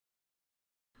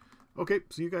Okay,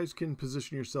 so you guys can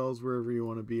position yourselves wherever you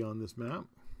want to be on this map.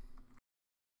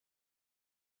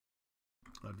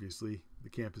 Obviously, the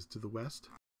camp is to the west.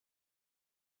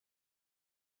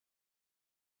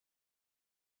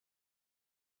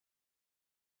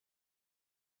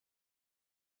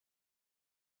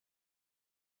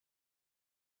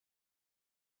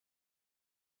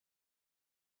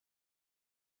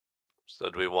 So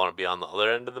do we want to be on the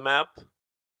other end of the map?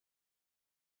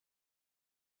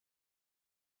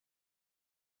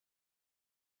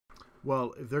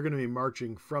 Well, if they're going to be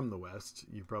marching from the west,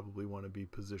 you probably want to be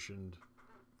positioned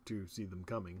to see them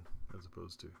coming, as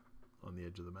opposed to on the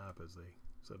edge of the map as they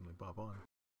suddenly pop on.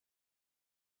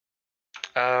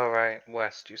 Oh, right.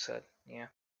 West, you said. Yeah.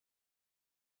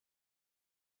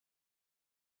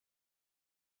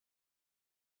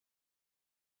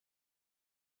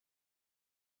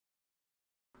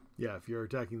 Yeah, if you're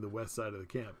attacking the west side of the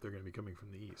camp, they're going to be coming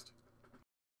from the east.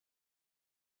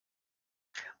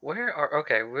 Where are...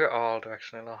 Okay, we're all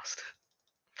directionally lost.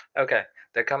 Okay,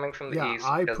 they're coming from the Yeah, east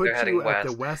I because they're put you heading at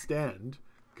the west. west end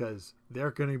because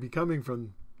they're going to be coming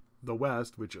from the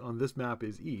west, which on this map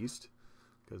is east,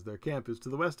 because their camp is to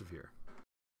the west of here.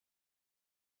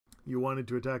 You wanted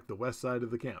to attack the west side of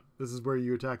the camp. This is where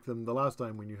you attacked them the last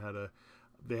time when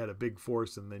they had a big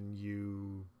force, and then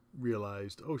you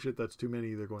realized, oh shit, that's too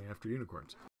many. They're going after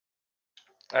unicorns.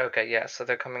 Okay, yeah, so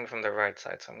they're coming from the right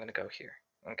side, so I'm gonna go here.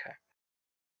 Okay.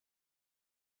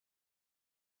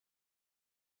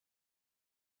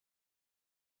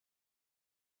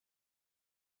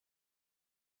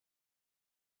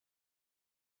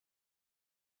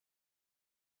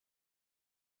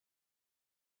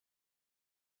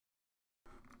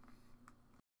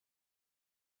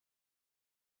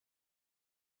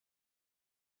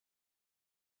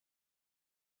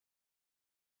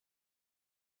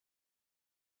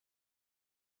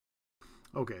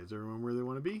 Okay, is everyone where they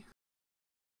want to be?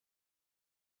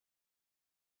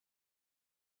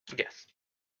 Yes.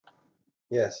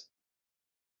 Yes.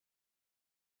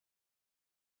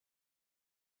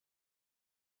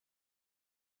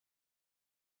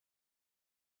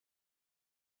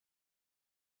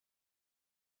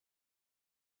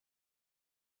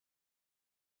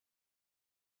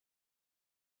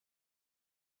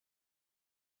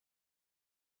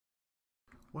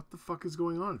 What the fuck is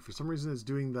going on? For some reason, it's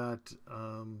doing that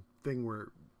thing where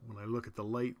when I look at the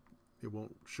light, it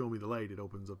won't show me the light. It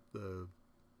opens up the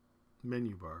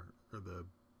menu bar or the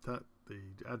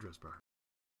address bar.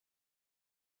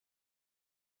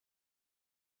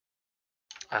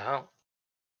 Oh.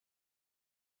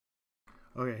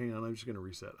 Okay, hang on. I'm just gonna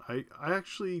reset. I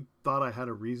actually thought I had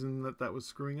a reason that was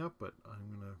screwing up, but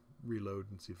I'm gonna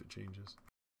reload and see if it changes.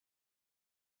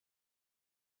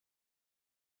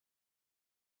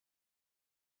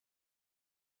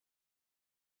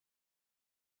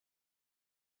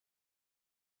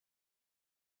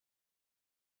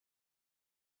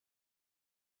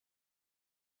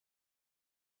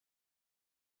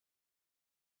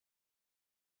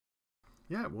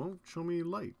 Yeah, it won't show me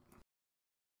light.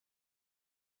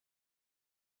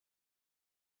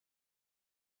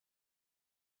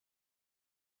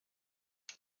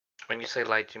 When you say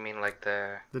light, you mean like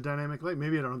The dynamic light.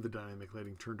 Maybe I don't have the dynamic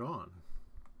lighting turned on.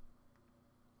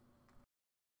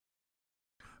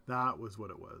 That was what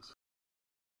it was.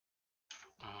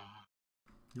 Mm,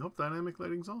 Nope, dynamic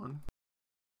lighting's on.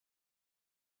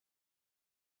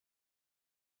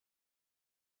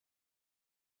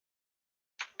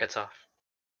 it's off.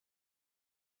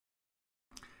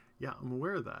 Yeah, I'm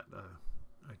aware of that.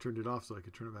 I turned it off so I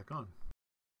could turn it back on.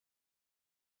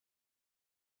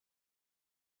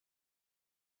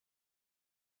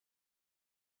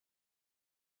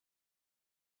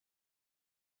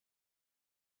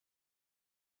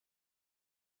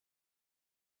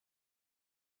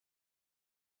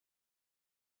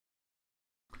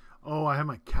 Oh, I have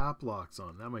my cap locks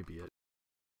on. That might be it.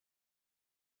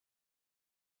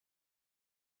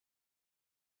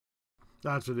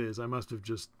 That's what it is. I must have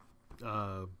just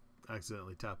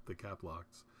accidentally tapped the cap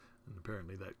locks, and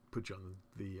apparently that put you on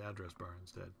the address bar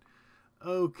instead.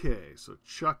 Okay, so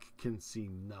Chuck can see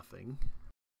nothing.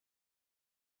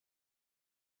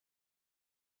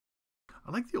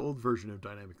 I like the old version of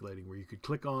dynamic lighting where you could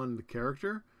click on the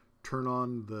character, turn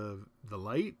on the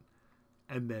light,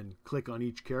 and then click on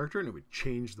each character, and it would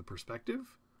change the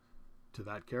perspective to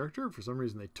that character. For some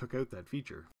reason, they took out that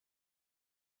feature.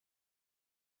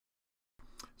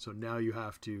 So now you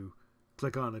have to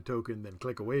click on a token, then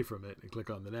click away from it, and click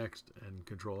on the next, and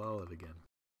Control L it again.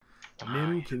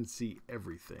 Nim can see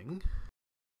everything.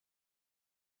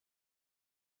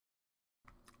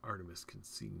 Artemis can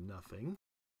see nothing.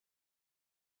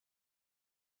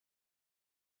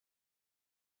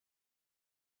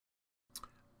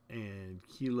 and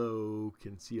Kilo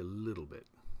can see a little bit.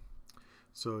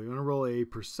 So you want to roll a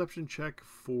perception check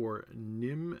for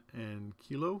Nim and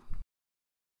Kilo.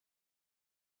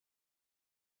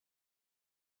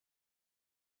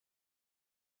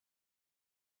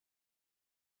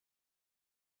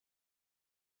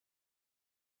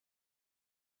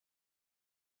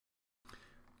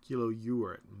 Kilo, you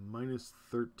are at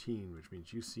 -13, which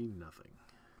means you see nothing.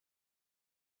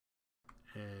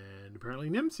 And apparently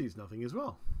Nim sees nothing as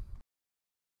well.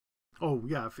 Oh,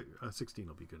 yeah, 16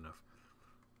 will be good enough.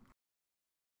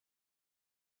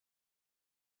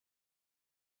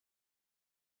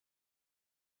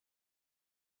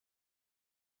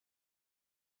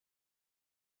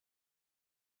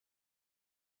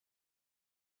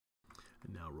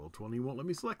 And now roll 20 won't let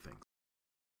me select things.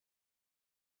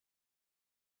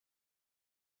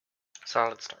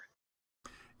 Solid start.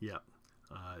 Yeah.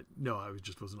 No, I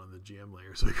just wasn't on the GM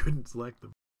layer, so I couldn't select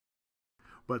them.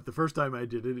 But the first time I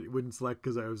did it, it wouldn't select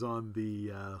because I was on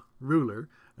the ruler.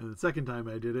 And the second time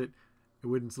I did it, it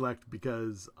wouldn't select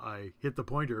because I hit the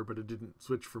pointer, but it didn't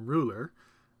switch from ruler.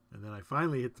 And then I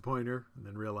finally hit the pointer and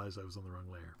then realized I was on the wrong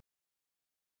layer.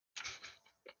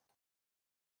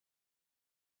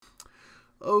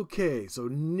 Okay, so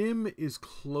Nim is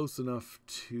close enough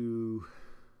to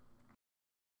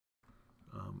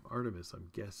Artemis, I'm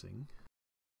guessing.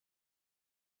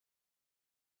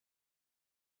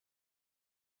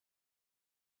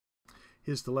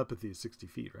 His telepathy is 60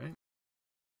 feet, right?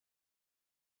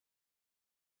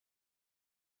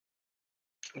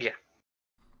 Yeah.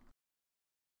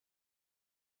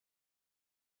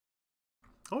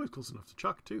 Oh, he's close enough to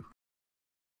Chuck, too.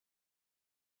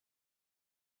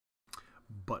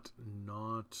 But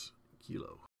not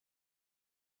Kilo.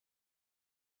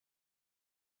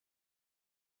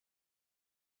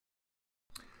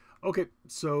 Okay,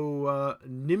 so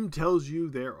Nim tells you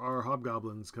there are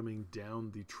hobgoblins coming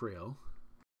down the trail.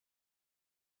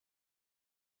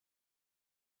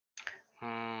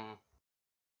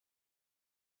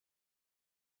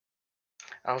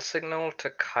 I'll signal to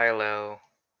Kylo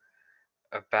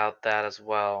about that as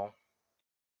well.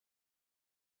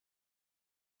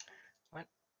 What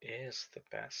is the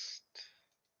best?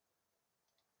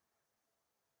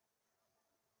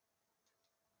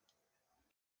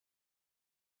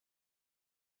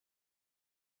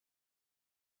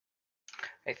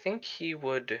 I think he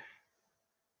would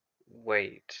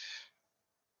wait.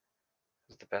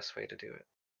 Is the best way to do it.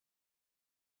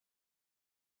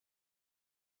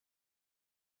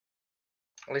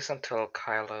 At least until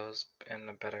Kylo's in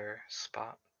a better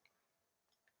spot.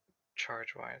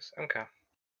 Charge-wise. Okay.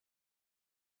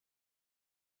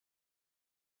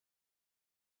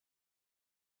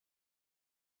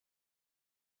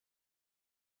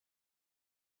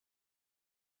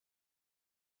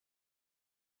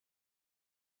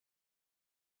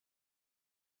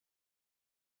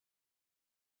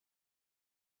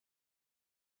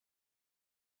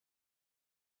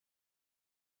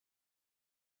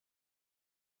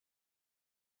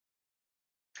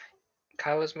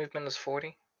 Kylo's movement is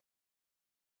 40.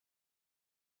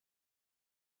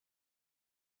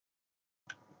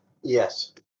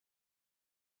 Yes.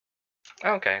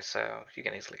 Okay, so you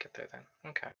can easily get there then.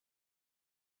 Okay.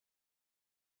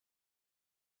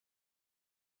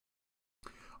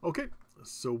 Okay,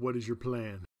 so what is your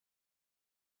plan?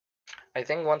 I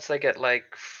think once they get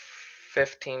like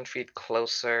 15 feet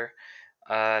closer,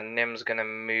 Nim's gonna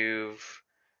move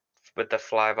with the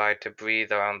flyby to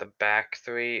breathe around the back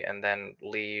three and then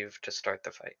leave to start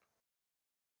the fight.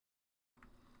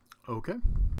 Okay.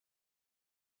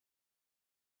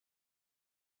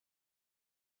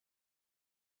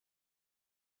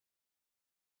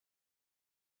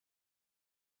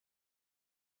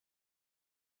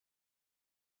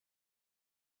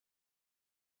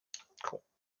 Cool.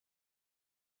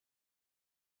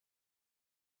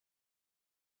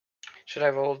 Should I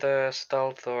roll the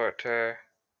stealth or to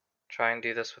try and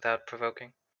do this without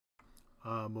provoking?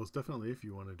 Most definitely, if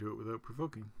you want to do it without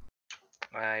provoking.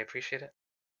 I appreciate it.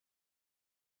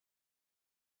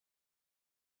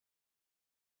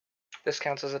 This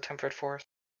counts as a temperate forest.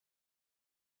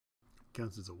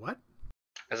 Counts as a what?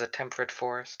 As a temperate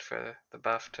forest for the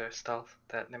buff to stealth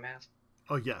that Nim has.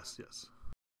 Oh, yes, yes.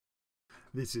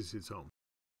 This is his home.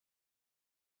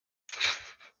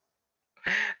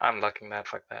 I'm lucking that,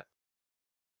 fuck that.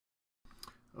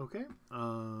 Okay.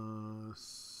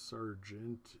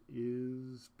 Sergeant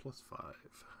is +5.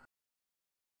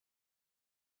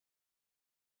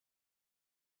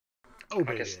 Oh,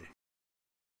 baby.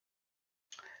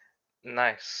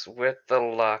 Nice. With the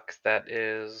luck, that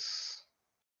is...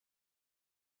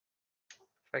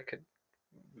 If I could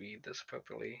read this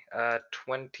appropriately.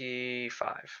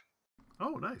 25.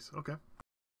 Oh, nice. Okay.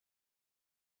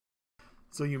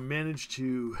 So you manage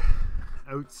to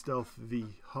outstealth the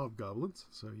hobgoblins,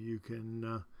 so you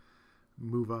can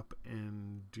move up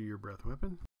and do your breath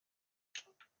weapon.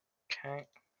 Okay.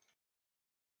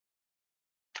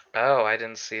 Oh, I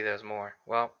didn't see there's more.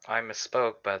 Well, I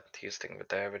misspoke, but he's sticking with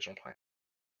the original plan.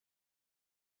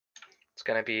 It's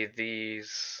gonna be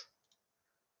these,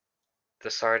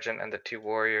 the sergeant and the 2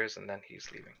 warriors, and then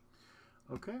he's leaving.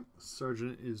 Okay.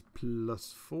 Sergeant is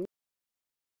 +4.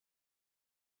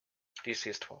 DC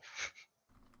is 12.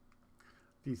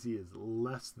 DC is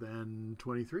less than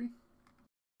 23.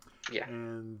 Yeah.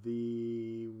 And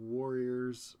the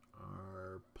warriors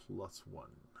are +1.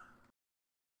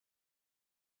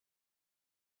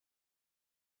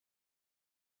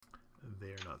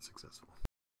 They are not successful.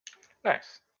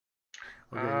 Nice.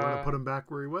 Okay, you want to put him back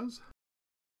where he was?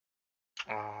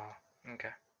 Oh, okay.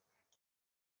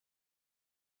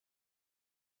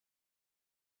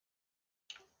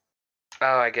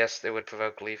 Oh, I guess it would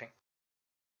provoke leaving.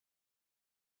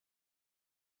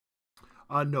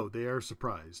 No, they are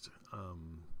surprised.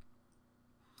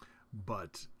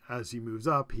 But as he moves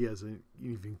up, he has an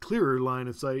even clearer line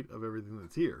of sight of everything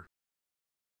that's here.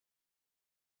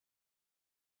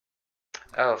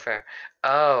 Oh, fair.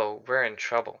 Oh, we're in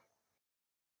trouble.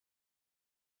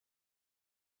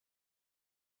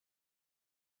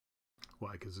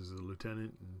 Why? Because there's a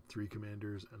lieutenant and 3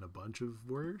 commanders and a bunch of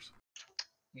warriors?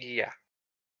 Yeah.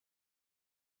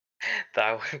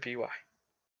 That would be why.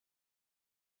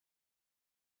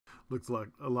 Looks like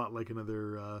a lot like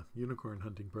another unicorn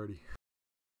hunting party.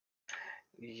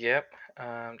 Yep.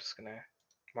 I'm just gonna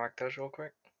mark those real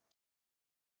quick.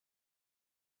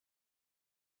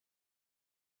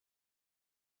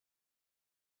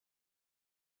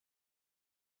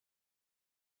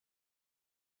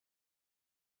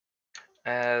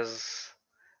 As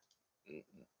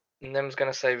Nim's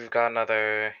gonna say, we've got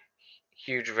another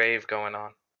huge rave going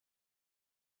on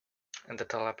in the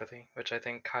telepathy, which I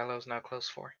think Kylo's now close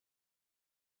for.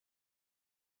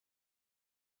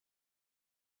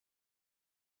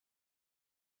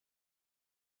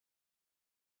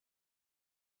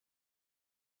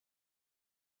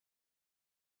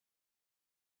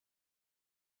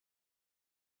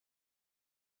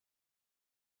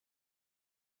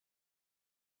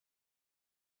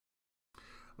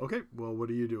 Okay, well, what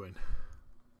are you doing?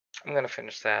 I'm gonna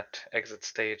finish that exit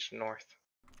stage north.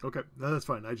 Okay, no, that's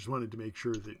fine. I just wanted to make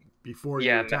sure that before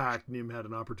Yeah, you no. attacked, Nim had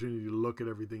an opportunity to look at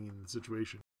everything in the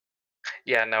situation.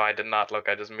 Yeah, no, I did not look.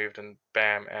 I just moved and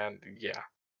bam, and yeah.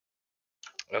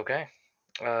 Okay.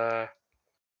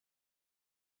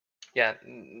 Yeah,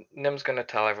 Nim's gonna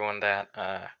tell everyone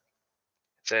that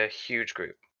it's a huge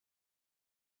group.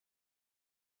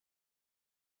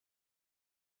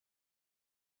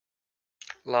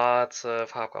 Lots of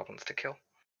hobgoblins to kill.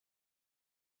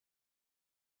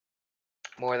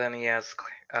 More than he has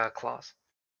claws.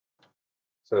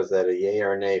 So is that a yay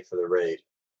or a nay for the raid?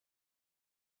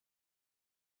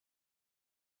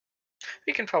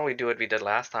 We can probably do what we did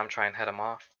last time, try and head him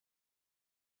off.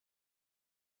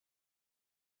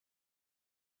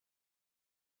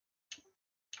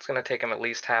 It's gonna take him at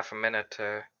least half a minute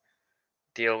to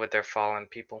deal with their fallen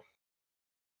people.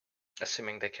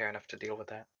 Assuming they care enough to deal with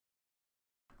that.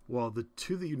 Well, the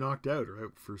 2 that you knocked out are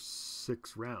out for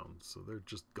 6 rounds, so they're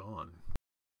just gone.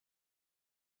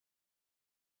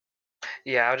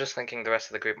 Yeah, I was just thinking the rest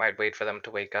of the group might wait for them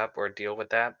to wake up or deal with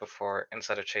that before,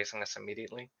 instead of chasing us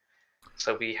immediately.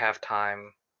 So we have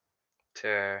time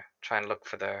to try and look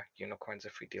for the unicorns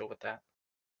if we deal with that.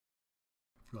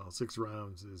 Well, 6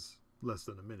 rounds is less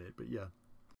than a minute, but yeah.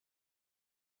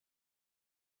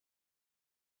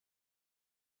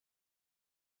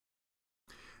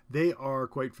 They are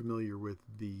quite familiar with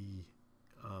the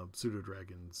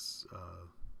pseudo-dragon's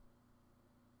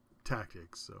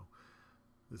tactics, so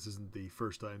this isn't the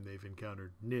first time they've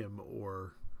encountered Nim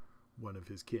or one of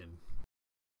his kin.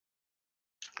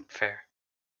 Fair.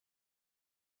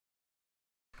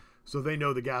 So they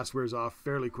know the gas wears off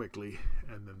fairly quickly,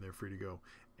 and then they're free to go.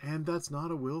 And that's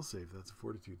not a will save, that's a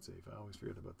fortitude save. I always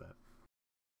forget about that.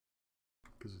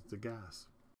 Because it's a gas.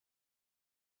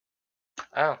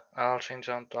 Oh, I'll change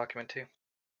on document too.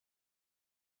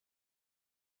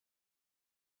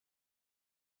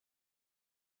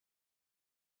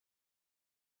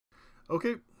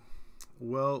 Okay.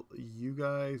 Well, you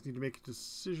guys need to make a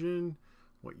decision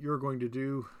what you're going to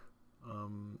do.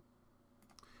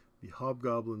 The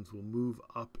hobgoblins will move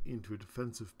up into a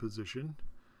defensive position.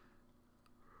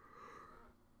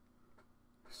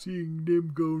 Seeing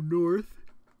Nim go north,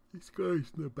 these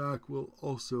guys in the back will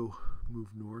also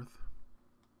move north.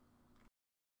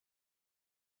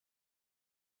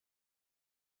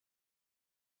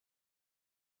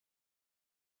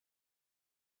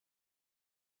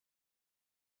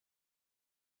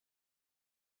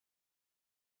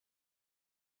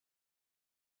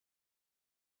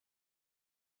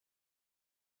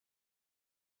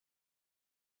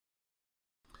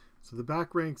 So the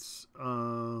back ranks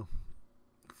file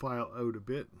out a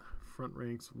bit. Front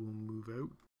ranks will move out.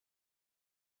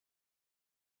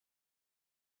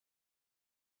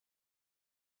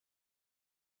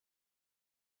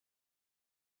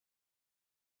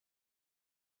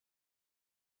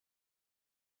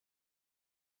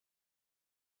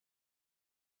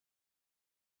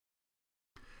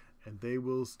 And they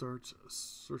will start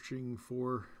searching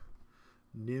for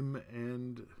Nim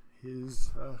and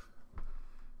his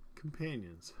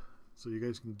companions. So you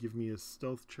guys can give me a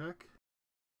stealth check.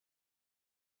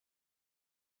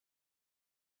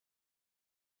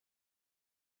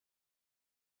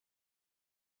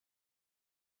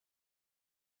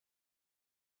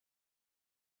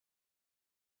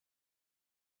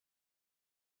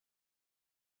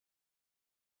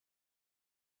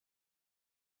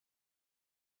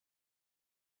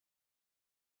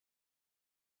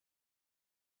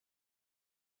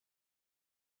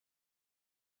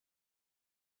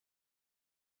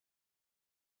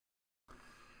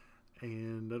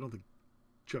 And I don't think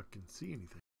Chuck can see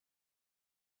anything.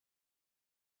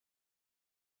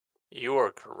 You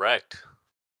are correct.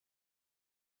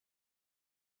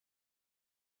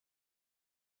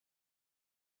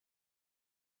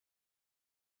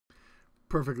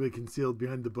 Perfectly concealed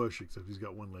behind the bush, except he's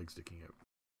got one leg sticking out.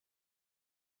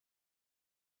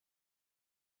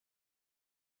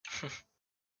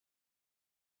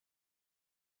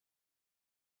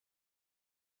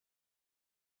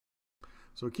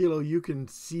 So Kilo, you can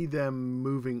see them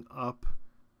moving up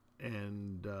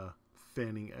and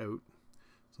fanning out.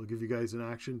 So I'll give you guys an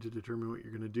action to determine what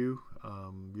you're going to do.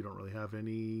 You don't really have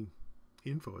any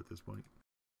info at this point.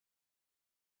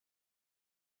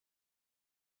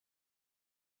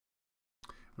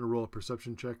 I'm going to roll a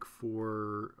perception check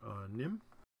for Nim.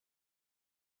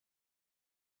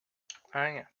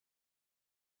 Yeah.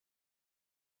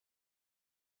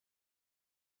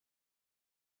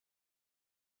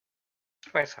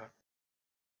 Wait, so.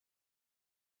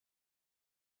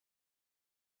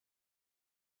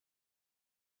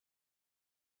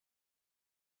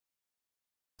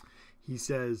 He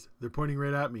says, "They're pointing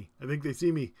right at me. I think they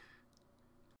see me."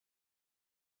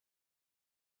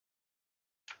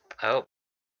 Oh.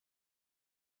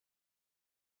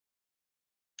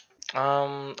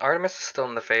 Artemis is still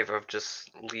in the favor of just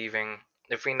leaving.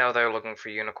 If we know they're looking for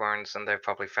unicorns and they've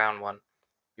probably found one,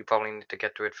 we probably need to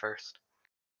get to it first.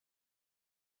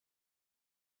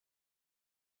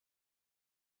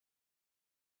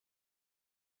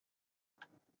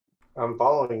 I'm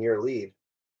following your lead.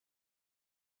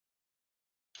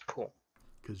 Cool.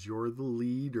 Because you're the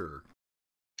leader.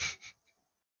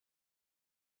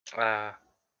 Then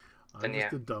I'm just yeah.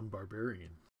 a dumb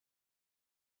barbarian.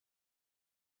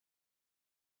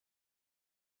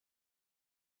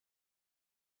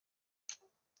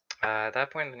 At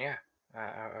that point, then yeah.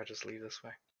 I'll just leave this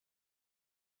way.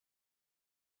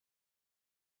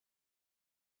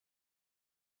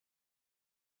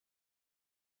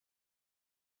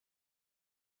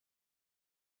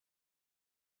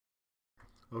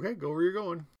 Okay, go where you're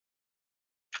going.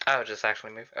 Oh, just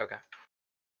actually move? Okay.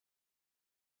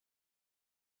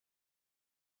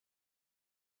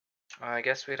 I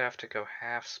guess we'd have to go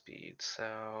half speed,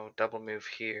 so double move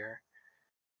here.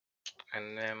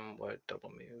 And then what double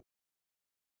move?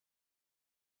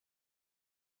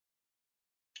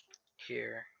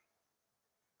 Here.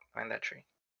 Find that tree.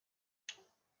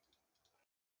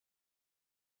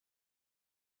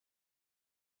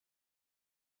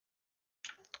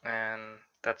 And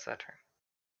that's that turn.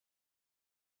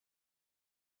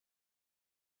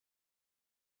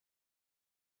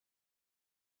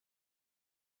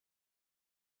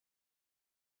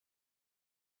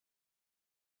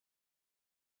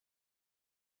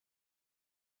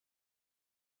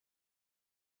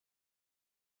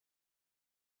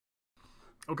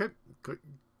 Okay.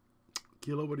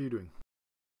 Kilo, what are you doing?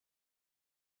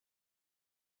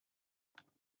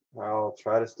 I'll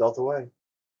try to stealth away.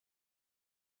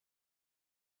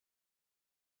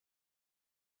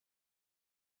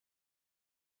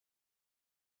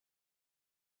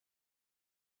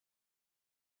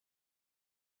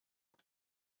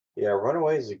 Yeah,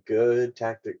 runaway is a good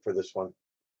tactic for this one.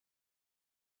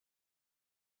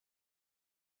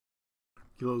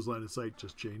 Kilo's line of sight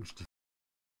just changed.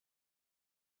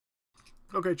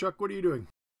 Okay, Chuck, what are you doing?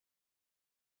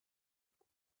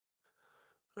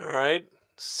 All right.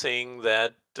 Seeing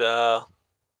that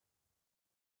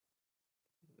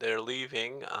they're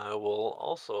leaving, I will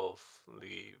also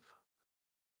leave.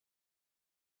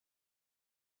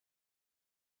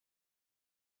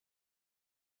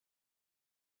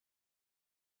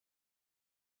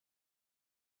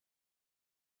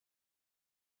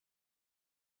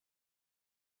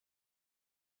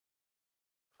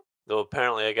 Though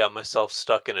apparently I got myself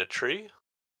stuck in a tree.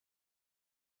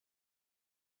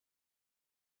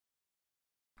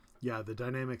 Yeah, the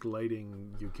dynamic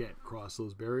lighting, you can't cross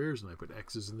those barriers, and I put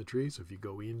X's in the tree, so if you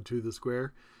go into the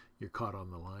square, you're caught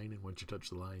on the line, and once you touch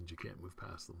the lines, you can't move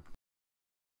past them.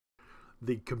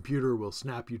 The computer will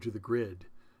snap you to the grid,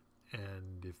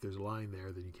 and if there's a line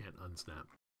there, then you can't unsnap.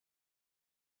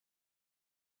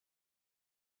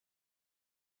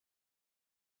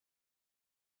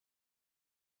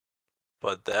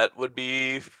 But that would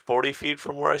be 40 feet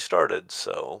from where I started,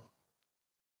 so...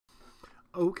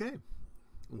 Okay.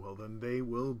 Well, then they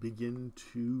will begin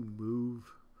to move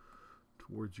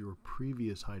towards your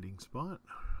previous hiding spot.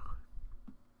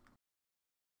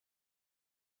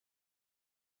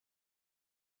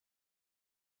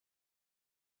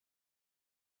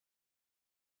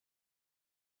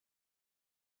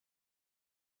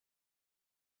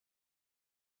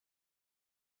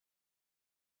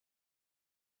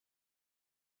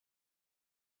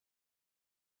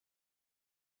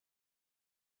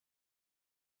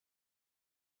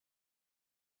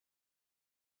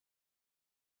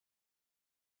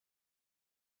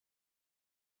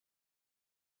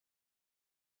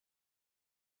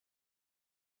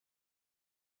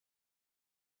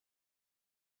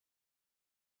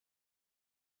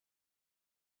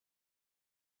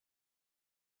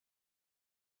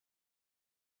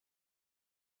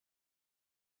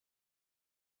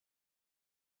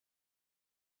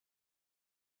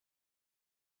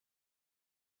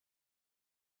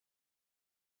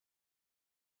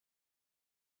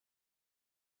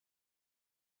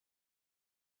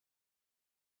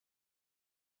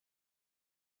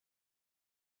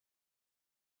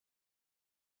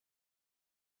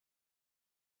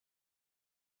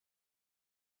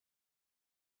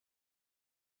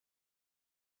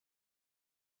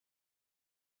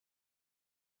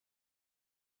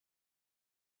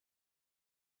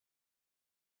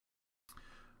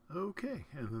 Okay,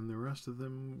 and then the rest of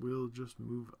them will just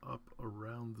move up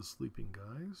around the sleeping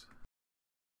guys.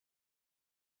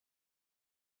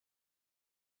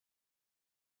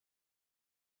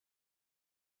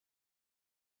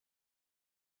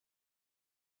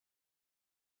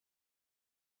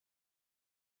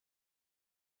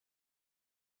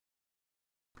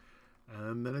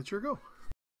 And then it's your go.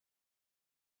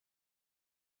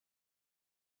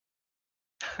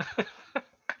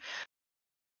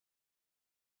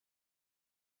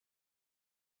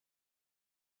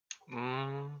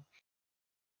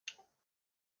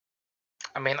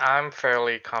 I mean, I'm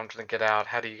fairly confident to get out.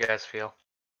 How do you guys feel?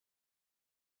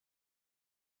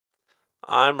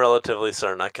 I'm relatively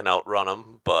certain I can outrun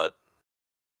them, but...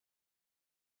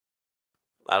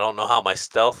 I don't know how my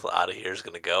stealth out of here is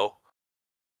going to go.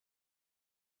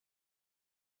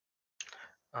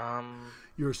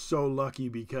 You're so lucky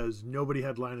because nobody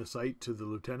had line of sight to the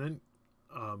lieutenant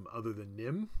other than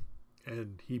Nim.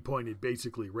 And he pointed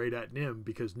basically right at Nim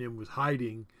because Nim was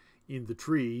hiding in the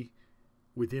tree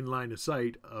within line of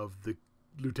sight of the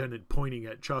lieutenant pointing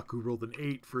at Chuck, who rolled an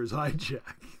 8 for his hide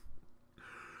check.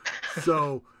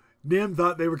 So Nim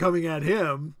thought they were coming at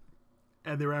him,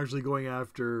 and they were actually going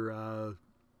after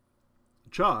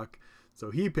Chuck.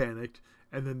 So he panicked,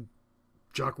 and then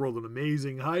Chuck rolled an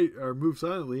amazing move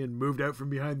silently and moved out from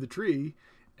behind the tree,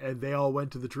 and they all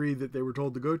went to the tree that they were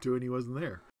told to go to, and he wasn't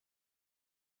there.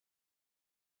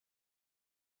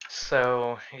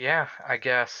 So, yeah, I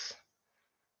guess.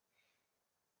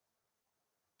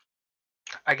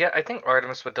 I think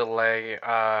Artemis would delay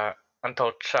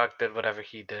until Chuck did whatever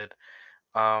he did.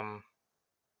 Then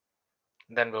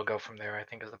we'll go from there, I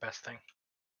think is the best thing.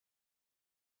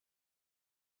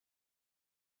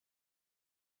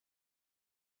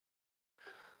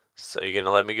 So you're going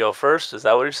to let me go first? Is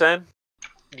that what you're saying?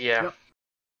 Yeah. Yep.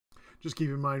 Just keep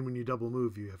in mind when you double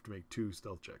move, you have to make 2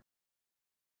 stealth checks.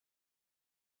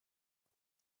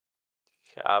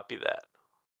 Copy that.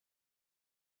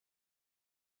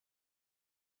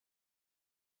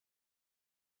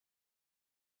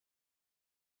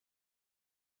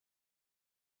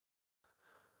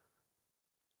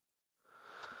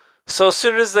 So as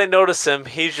soon as they notice him,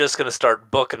 he's just going to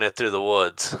start booking it through the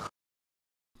woods.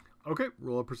 Okay,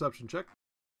 roll a perception check.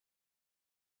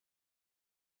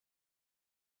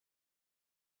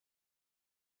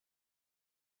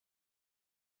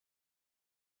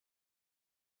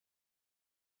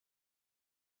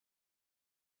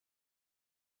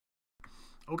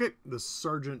 Okay, the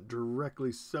sergeant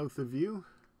directly south of you.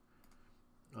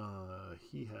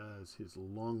 He has his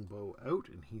longbow out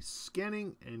and he's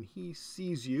scanning and he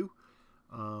sees you.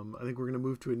 I think we're going to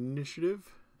move to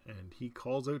initiative, and he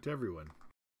calls out to everyone.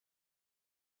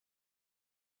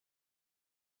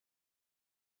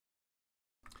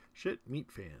 Shit,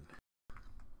 meat fan.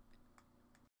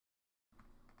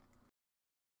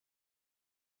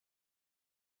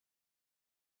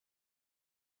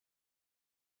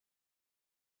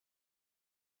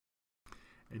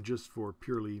 And just for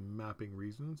purely mapping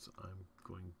reasons, I'm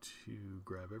going to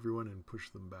grab everyone and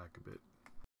push them back a bit.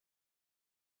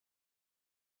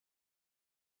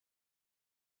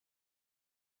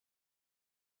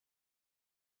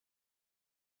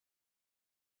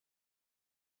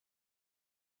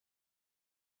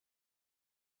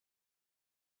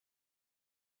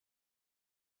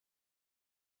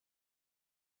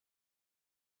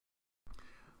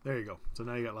 There you go. So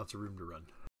now you got lots of room to run.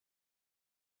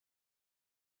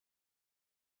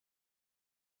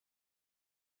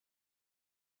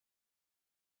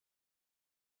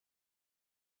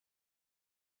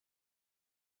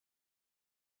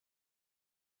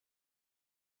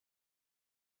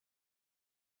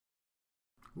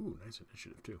 Ooh, nice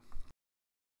initiative too.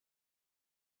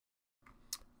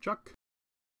 Chuck.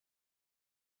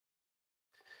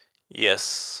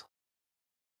 Yes.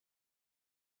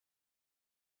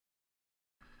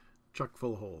 Chuck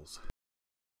full of holes.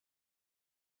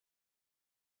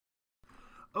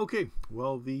 Okay,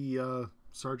 well the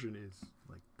sergeant is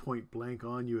like point blank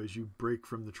on you as you break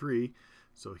from the tree,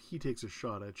 so he takes a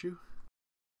shot at you.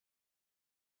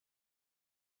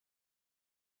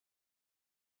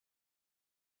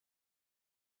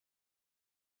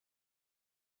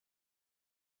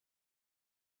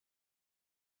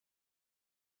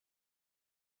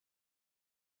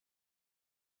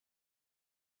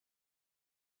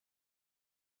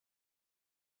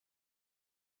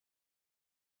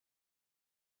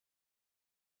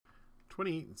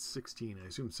 (28 and 16). I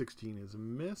assume 16 is a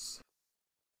miss.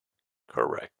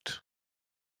 Correct.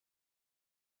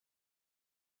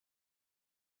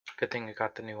 Good thing you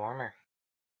got the new armor.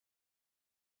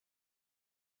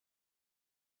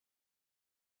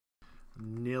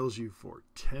 Nails you for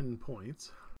 10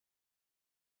 points.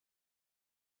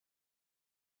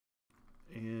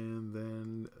 And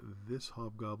then this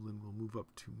hobgoblin will move up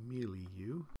to melee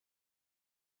you.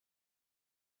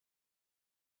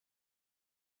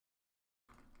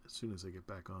 As soon as I get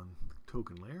back on the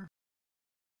token layer.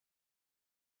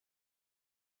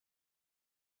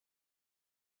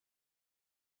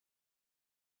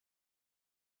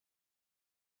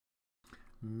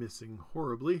 Missing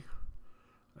horribly.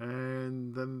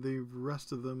 And then the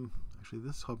rest of them, actually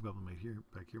this hobgoblin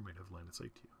back here might have line of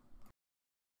sight to you.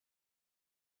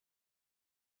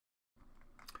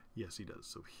 Yes, he does.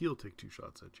 So he'll take 2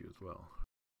 shots at you as well.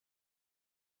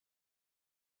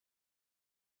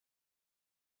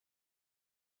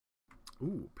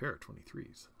 Ooh, a pair of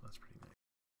 23s. That's pretty nice.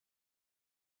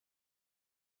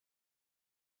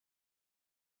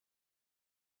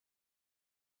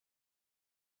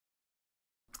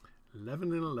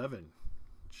 (11 and 11).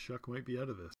 Chuck might be out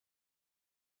of this.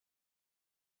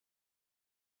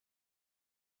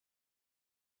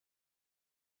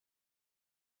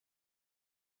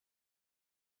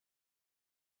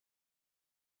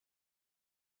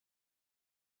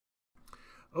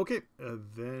 Okay,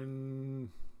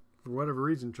 then for whatever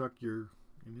reason, Chuck, your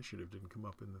initiative didn't come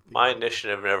up in the theme. My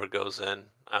initiative never goes in.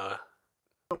 I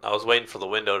was waiting for the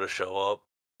window to show up.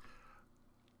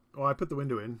 Oh, I put the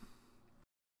window in.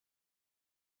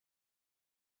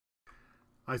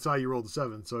 I saw you rolled a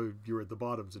 7, so you were at the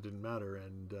bottom, so it didn't matter.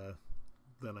 And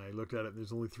then I looked at it, and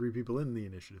there's only 3 people in the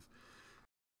initiative.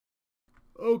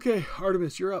 Okay,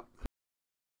 Artemis, you're up.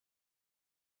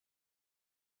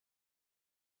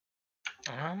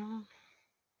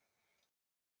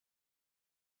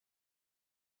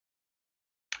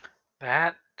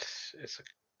 That is a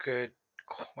good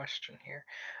question here.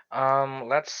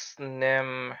 Let's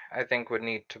Nim, I think, would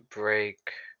need to break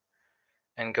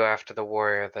and go after the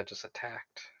warrior that just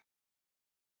attacked.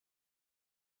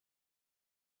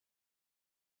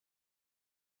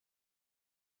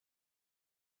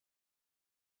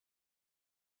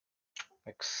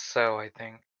 Like so, I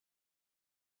think.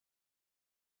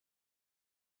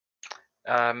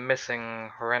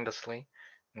 Missing horrendously.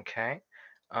 Okay.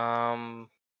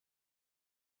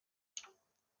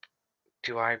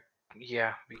 Do I?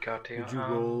 Yeah, we got to. Did you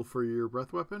roll for your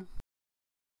breath weapon?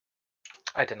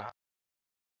 I did not.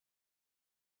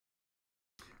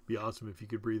 Be awesome if you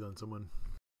could breathe on someone.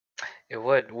 It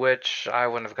would, which I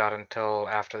wouldn't have got until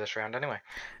after this round anyway.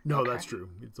 No, Okay. That's true.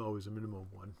 It's always a minimum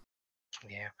of 1.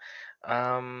 Yeah.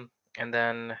 And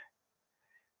then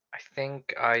I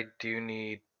think I do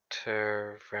need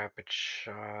to rapid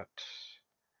shot.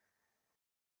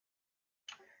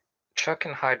 Chuck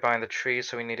can hide behind the tree,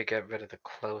 so we need to get rid of the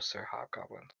closer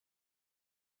hobgoblin.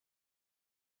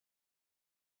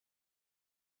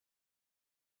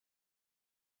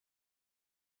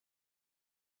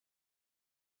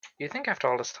 You think after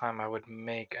all this time I would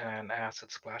make an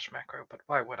acid splash macro, but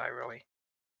why would I really?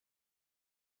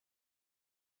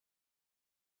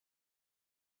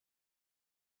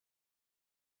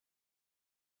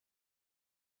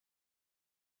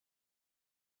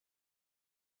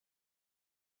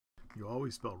 You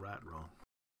always spell rat wrong.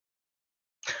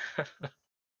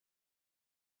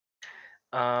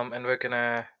 And we're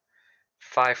gonna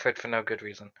 5-foot for no good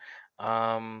reason.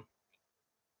 And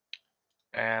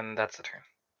that's the turn.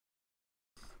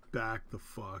 Back the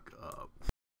fuck up.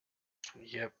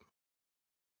 Yep.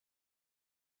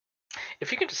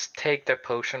 If you could just take their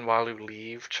potion while you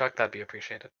leave, Chuck, that'd be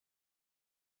appreciated.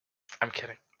 I'm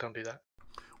kidding. Don't do that.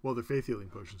 Well, they're faith healing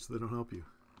potions, so they don't help you.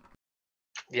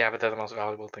 Yeah, but they're the most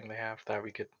valuable thing they have that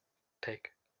we could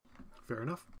take. Fair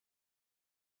enough.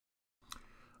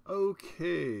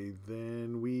 Okay,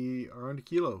 then we are on to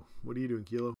Kilo. What are you doing,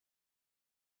 Kilo?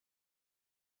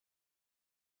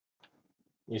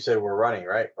 You said we're running,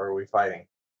 right? Or are we fighting?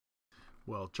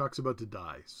 Well, Chuck's about to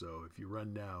die, so if you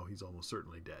run now, he's almost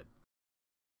certainly dead.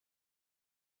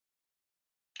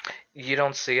 You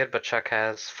don't see it, but Chuck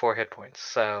has 4 hit points,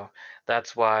 so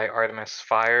that's why Artemis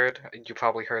fired. You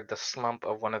probably heard the slump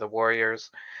of one of the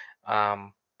warriors.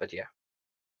 But yeah.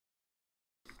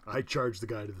 I charged the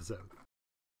guy to the south.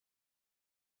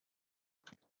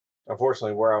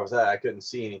 Unfortunately, where I was at, I couldn't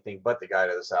see anything but the guy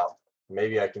to the south.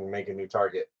 Maybe I can make a new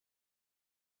target.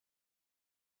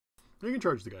 You can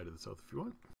charge the guy to the south if you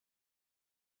want.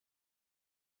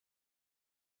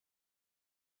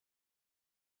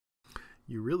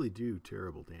 You really do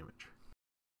terrible damage.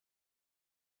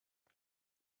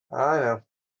 I know.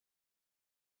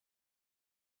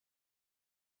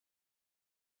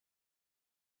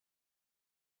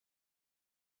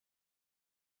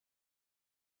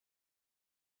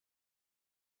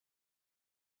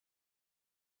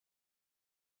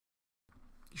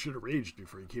 You should have raged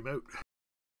before you came out.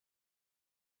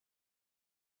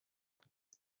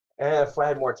 And if I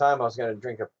had more time, I was going to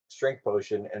drink a strength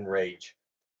potion and rage.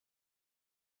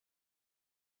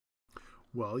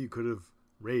 Well, you could have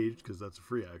raged, because that's a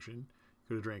free action. You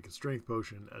could have drank a strength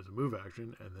potion as a move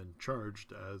action, and then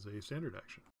charged as a standard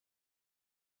action.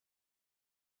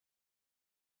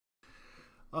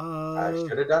 I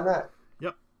should have done that.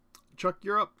 Yep. Chuck,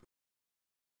 you're up.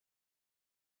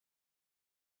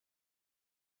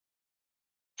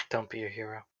 Don't be a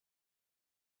hero.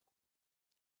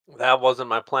 That wasn't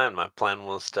my plan. My plan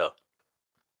was to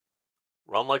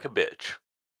run like a bitch.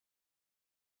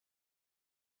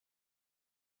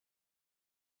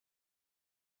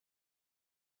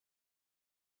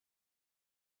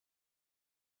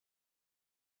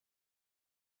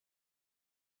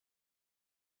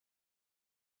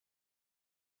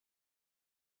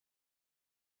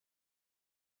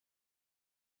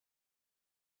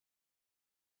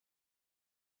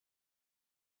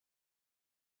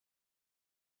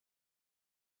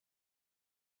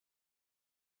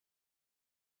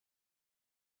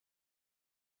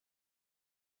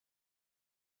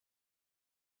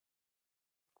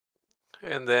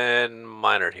 And then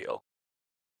minor heal.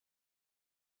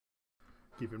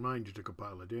 Keep in mind you took a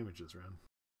pile of damage this round.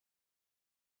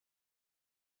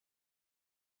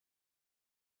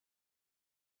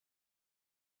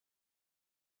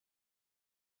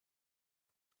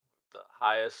 The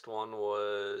highest one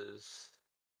was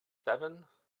 7.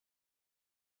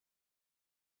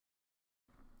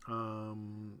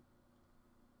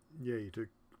 Yeah, you took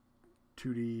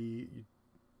 2d6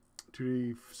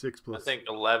 plus. I think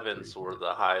 11s 3. were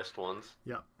the highest ones.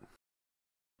 Yeah.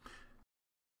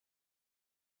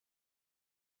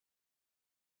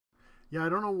 Yeah, I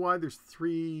don't know why there's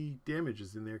 3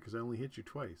 damages in there, because I only hit you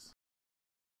twice.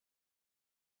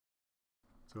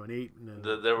 So an 8 and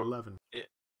an 11.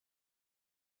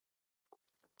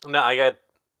 No, I got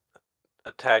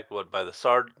attacked by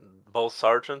the both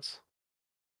sergeants?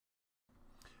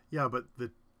 Yeah, but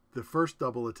the first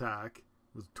double attack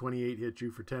was 28 hit you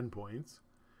for 10 points.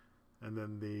 And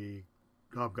then the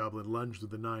Hobgoblin lunged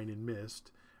with the 9 and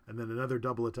missed. And then another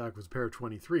double attack was a pair of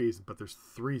 23s, but there's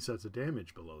 3 sets of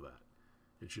damage below that.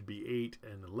 It should be 8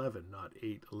 and 11, not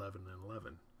 8, 11, and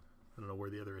 11. I don't know where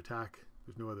the other attack...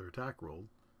 There's no other attack rolled.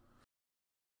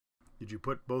 Did you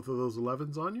put both of those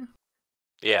 11s on you?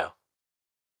 Yeah.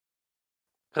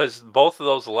 Because both of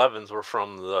those 11s were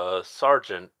from the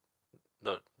sergeant,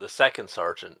 the second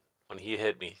sergeant, when he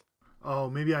hit me. Oh,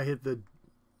 maybe I hit the...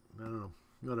 I don't know.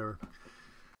 Whatever.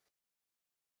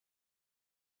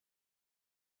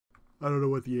 I don't know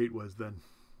what the 8 was then.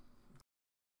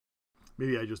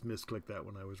 Maybe I just misclicked that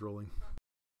when I was rolling.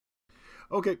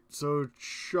 Okay, so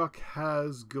Chuck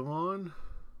has gone.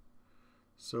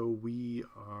 So we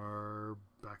are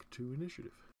back to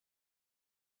initiative.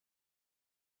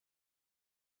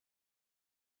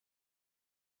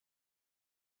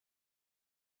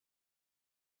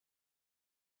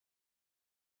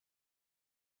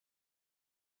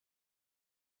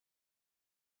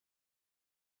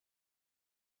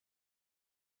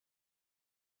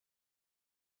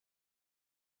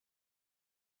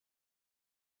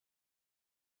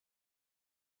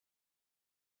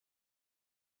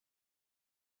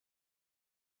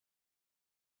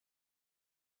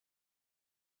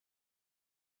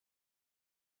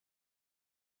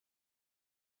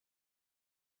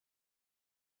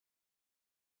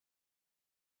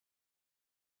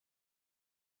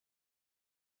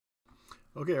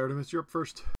 Okay, Artemis, you're up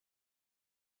first.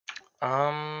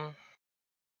 Um,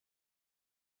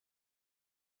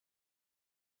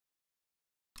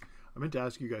 I meant to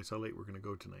ask you guys how late we're going to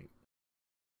go tonight.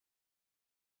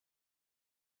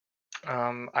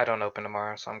 I don't open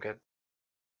tomorrow, so I'm good.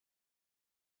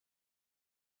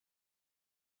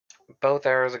 Both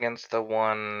arrows against the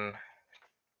one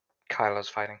Kylo's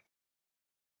fighting.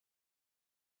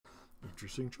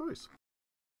 Interesting choice.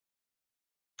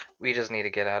 We just need to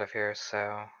get out of here,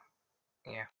 so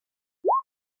yeah.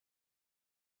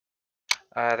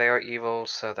 They are evil,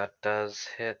 so that does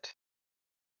hit.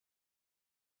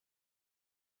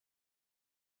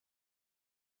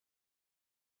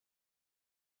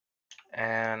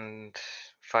 And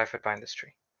 5 foot behind this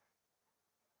tree.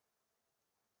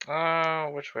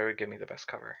 Which way would give me the best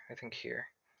cover? I think here.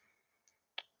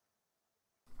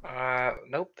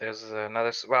 Nope, there's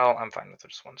another, well, I'm fine with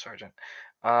just one sergeant.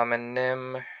 And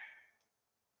Nim.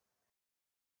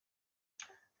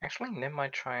 Actually, Nim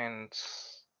might try and,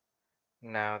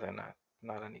 no, they're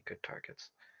not any good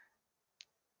targets.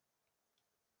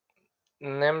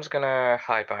 Nim's gonna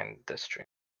hide behind this tree.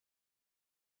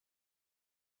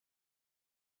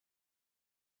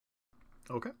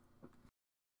 Okay.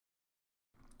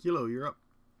 Kilo, you're up.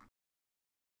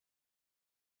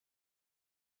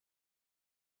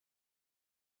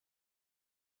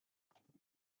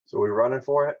 So we running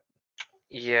for it?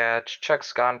 Yeah,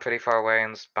 Chuck's gone pretty far away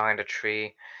and is behind a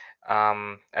tree.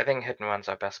 I think hit and run's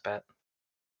our best bet.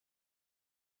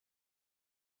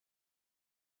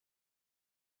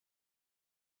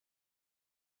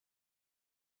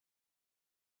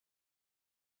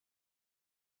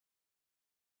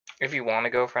 If you want to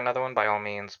go for another one, by all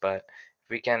means, but if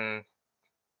we can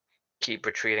keep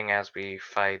retreating as we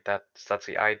fight, that's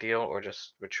the ideal, or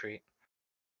just retreat.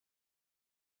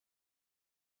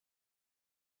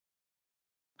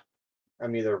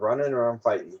 I'm either running or I'm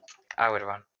fighting. I would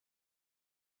run.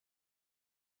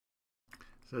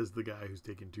 Says the guy who's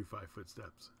taking 2 5-foot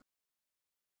steps.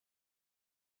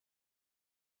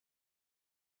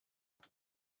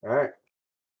 All right.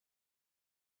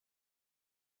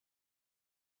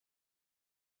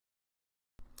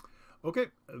 Okay,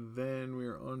 then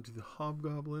we're on to the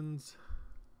Hobgoblins.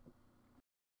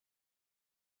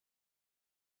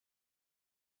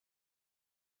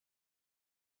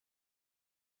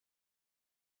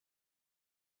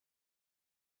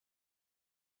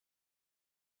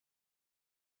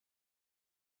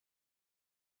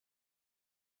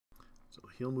 So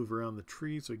he'll move around the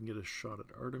tree so he can get a shot at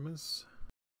Artemis.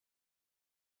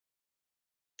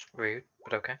 Rude,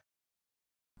 but okay.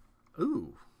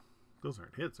 Ooh, those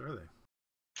aren't hits, are they?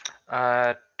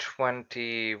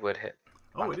 20 would hit.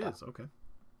 Oh, it is. Okay.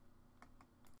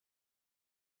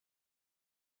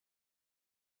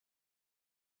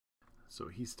 So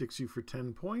he sticks you for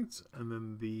 10 points, and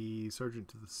then the sergeant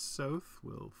to the south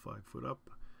will 5 foot up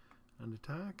and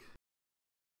attack.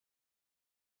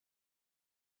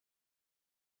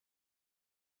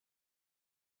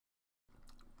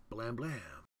 Blam blam.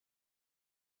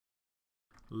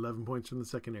 11 points from the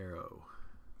second arrow.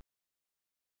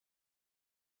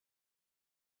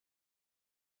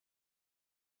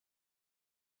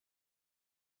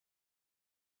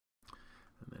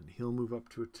 And then he'll move up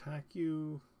to attack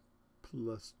you.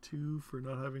 +2 for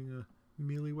not having a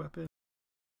melee weapon.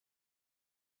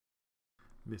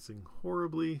 Missing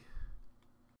horribly.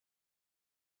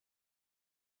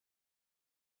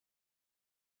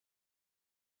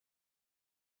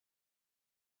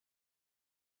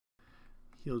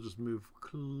 He'll just move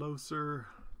closer.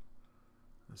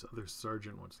 This other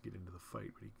sergeant wants to get into the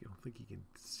fight, but I don't think he can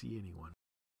see anyone.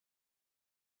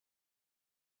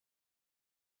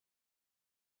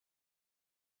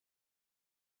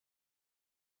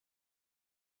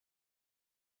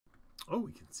 Oh,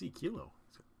 he can see Kilo.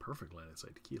 He's got perfect line of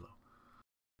sight to Kilo.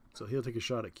 So he'll take a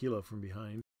shot at Kilo from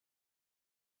behind.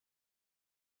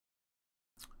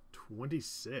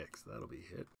 26. That'll be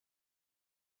hit.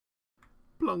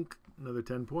 Plunk. Another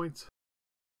 10 points.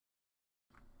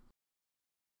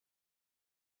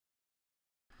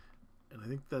 And I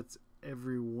think that's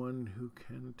everyone who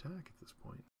can attack at this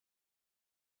point.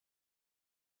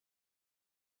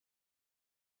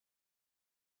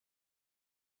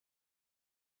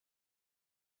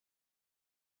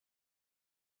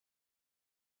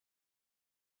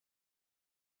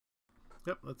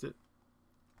 Yep, that's it.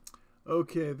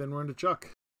 Okay, then we're on to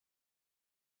Chuck.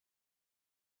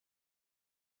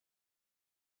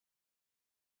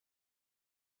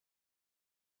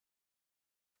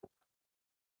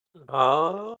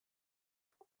 I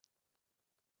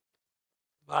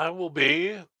will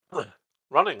be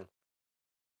running.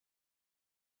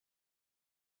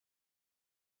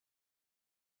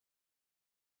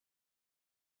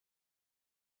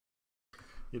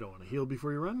 You don't want to heal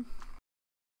before you run?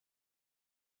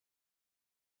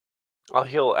 I'll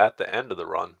heal at the end of the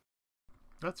run.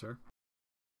 That's fair.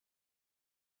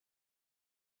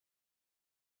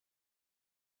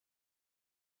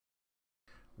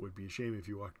 Would be a shame if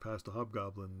you walked past a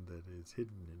hobgoblin that is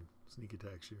hidden and sneak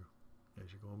attacks you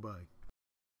as you're going by.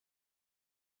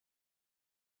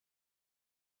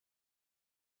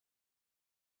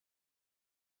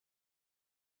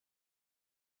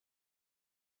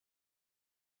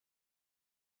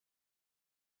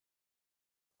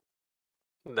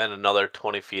 And then another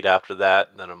 20 feet after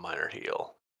that, and then a minor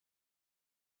heal.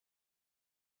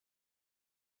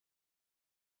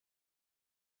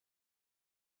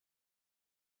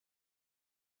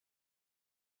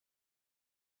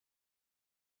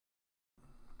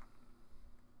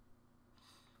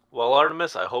 Well,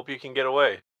 Artemis, I hope you can get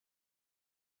away.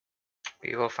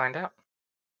 We will find out.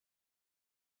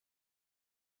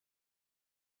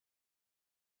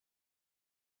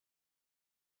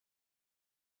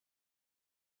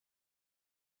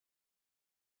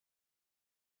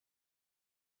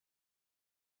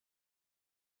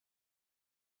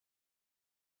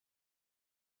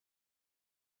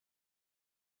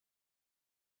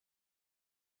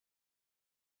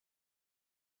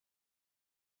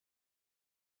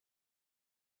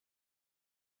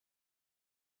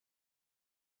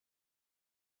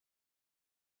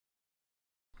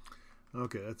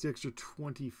 Okay, that's the extra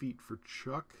 20 feet for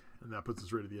Chuck, and that puts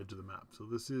us right at the edge of the map. So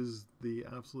this is the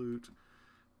absolute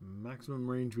maximum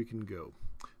range we can go.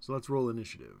 So let's roll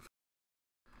initiative.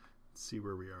 Let's see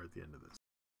where we are at the end of this.